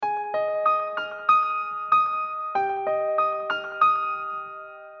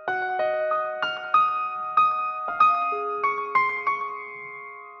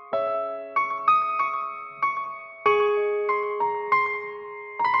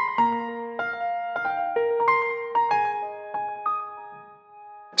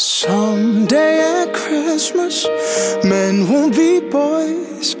Someday at Christmas, men won't be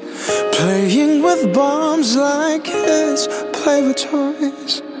boys, playing with bombs like kids play with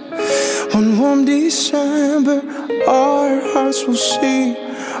toys. One warm December, our hearts will see,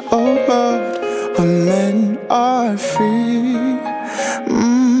 oh Lord, when men are free.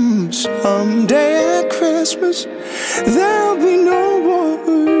 Someday at Christmas, there'll be no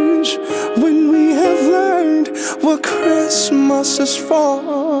wars, when we have learned what Christmas is for,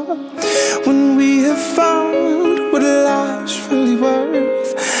 when we have found what life's really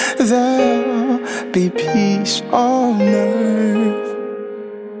worth, there'll be peace on earth.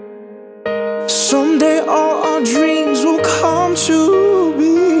 Someday all our dreams will come to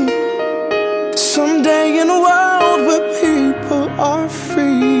be, someday in a world where people are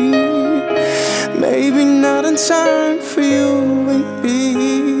free. Maybe not in time for you and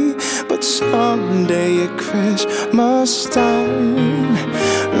me, but someday at Christmas time.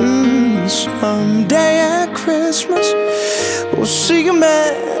 Someday at Christmas, we'll see a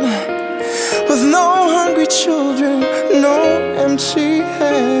man with no hungry children, no empty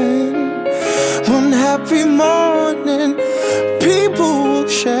hand. One happy morning, people will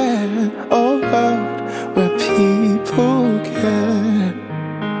share a world where people care.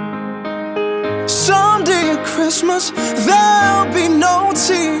 Someday at Christmas, there'll be no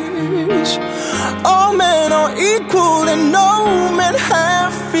tears. All men are equal and no men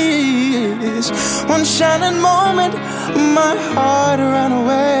have fears. One shining moment, my heart ran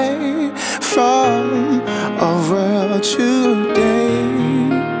away from our world today.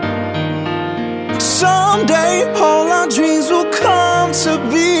 Someday all our dreams will come to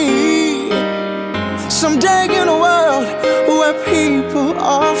be, someday in a world where people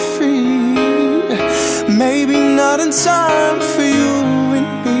are free. Maybe not in time for you and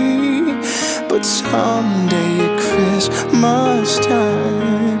me, but someday at Christmas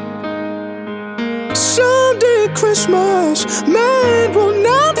time. Someday at Christmas, man will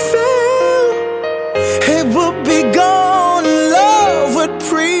not fail. It will be gone, love would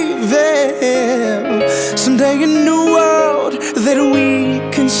prevail. Someday a new world that we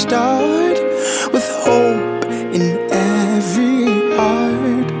can start, with hope in every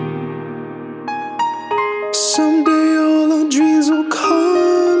heart. Someday all our dreams will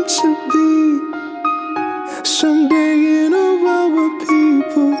come to be, someday in a world where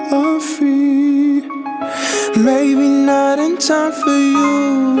people are free. Maybe not in time for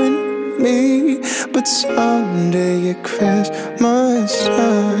you and me, but someday at Christmas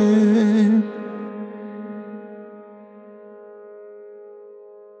time.